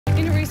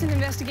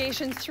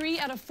investigation, 3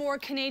 out of 4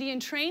 Canadian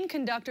train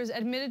conductors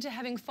admitted to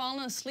having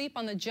fallen asleep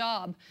on the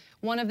job.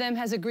 One of them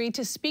has agreed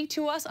to speak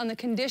to us on the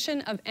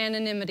condition of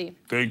anonymity.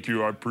 Thank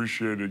you, I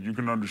appreciate it. You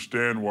can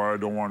understand why I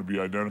don't want to be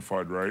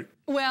identified, right?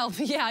 Well,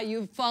 yeah,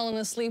 you've fallen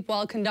asleep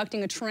while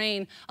conducting a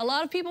train. A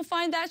lot of people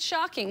find that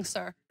shocking,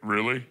 sir.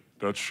 Really?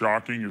 That's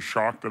shocking? You're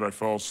shocked that I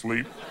fell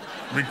asleep?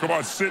 I mean, come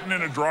on, sitting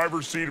in a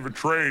driver's seat of a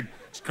train,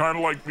 it's kind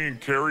of like being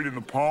carried in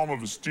the palm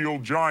of a steel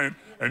giant,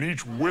 and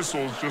each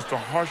whistle is just a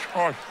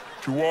hush-hush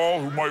to all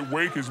who might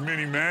wake his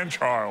mini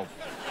man-child.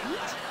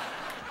 What?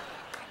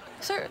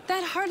 Sir,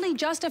 that hardly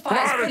justifies...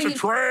 Come on, it's a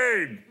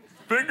train!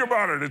 Think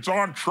about it. It's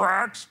on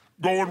tracks,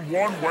 going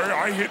one way.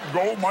 I hit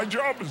go, my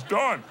job is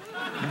done.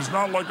 And it's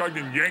not like I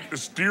can yank the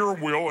steering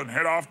wheel and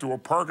head off to a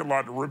parking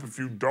lot to rip a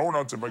few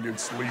donuts if I get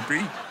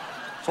sleepy.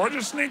 So I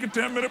just sneak a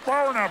 10-minute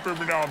power nap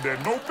every now and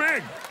then. No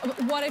big.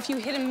 What if you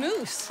hit a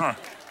moose? Huh.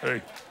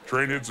 Hey,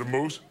 train hits a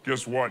moose,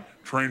 guess what?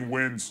 Train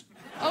wins.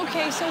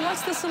 Okay, so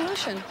what's the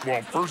solution?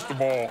 Well, first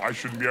of all, I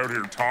shouldn't be out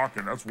here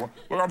talking. That's what...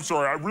 Look, I'm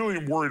sorry. I really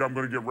am worried I'm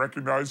going to get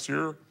recognized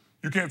here.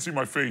 You can't see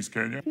my face,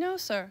 can you? No,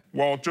 sir.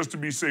 Well, just to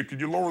be safe,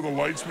 could you lower the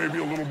lights maybe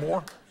a little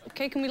more?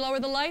 Okay, can we lower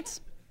the lights?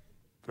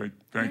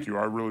 Thank you.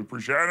 I really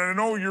appreciate it. And I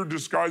know you're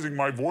disguising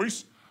my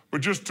voice,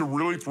 but just to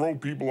really throw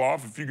people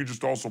off, if you could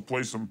just also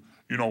play some,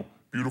 you know,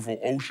 beautiful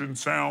ocean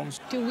sounds.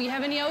 Do we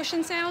have any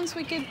ocean sounds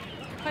we could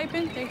pipe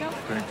in? There you go.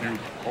 Thank you.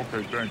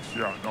 Okay, thanks.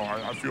 Yeah, no,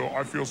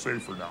 I feel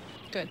safer now.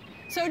 Good.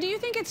 So do you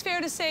think it's fair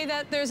to say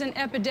that there's an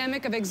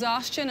epidemic of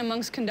exhaustion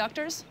amongst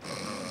conductors?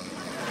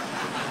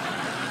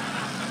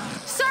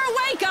 Sir,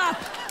 wake up!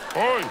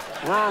 Oi,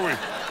 where are we?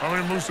 How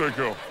many moose I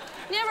kill?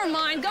 Never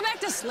mind. Go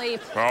back to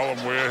sleep. Pal,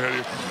 I'm way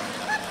ahead of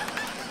you.